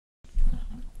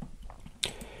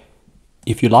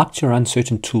If you like to run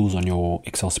certain tools on your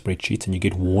Excel spreadsheets and you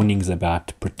get warnings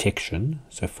about protection,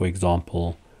 so for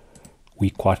example,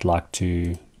 we quite like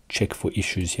to check for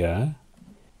issues here,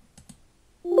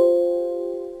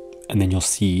 and then you'll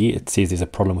see it says there's a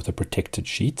problem with a protected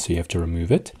sheet, so you have to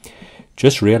remove it.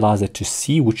 Just realize that to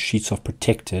see which sheets are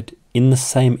protected in the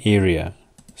same area,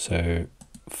 so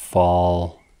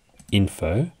file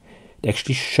info, it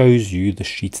actually shows you the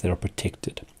sheets that are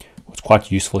protected. What's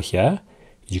quite useful here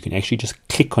is you can actually just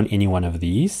click on any one of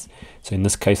these. So in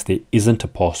this case there isn't a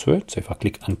password, so if I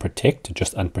click unprotect, it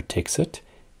just unprotects it.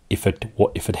 If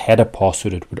it had a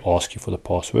password, it would ask you for the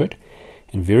password.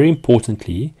 And very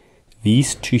importantly,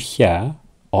 these two here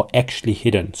are actually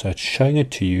hidden, so it's showing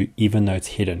it to you even though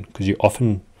it's hidden, because you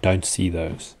often don't see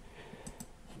those.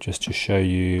 Just to show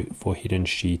you, for hidden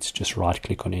sheets, just right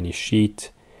click on any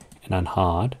sheet and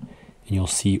unhide, and you'll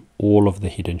see all of the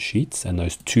hidden sheets, and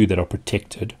those two that are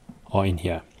protected are in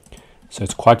here. So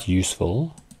it's quite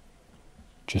useful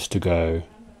just to go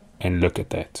and look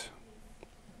at that.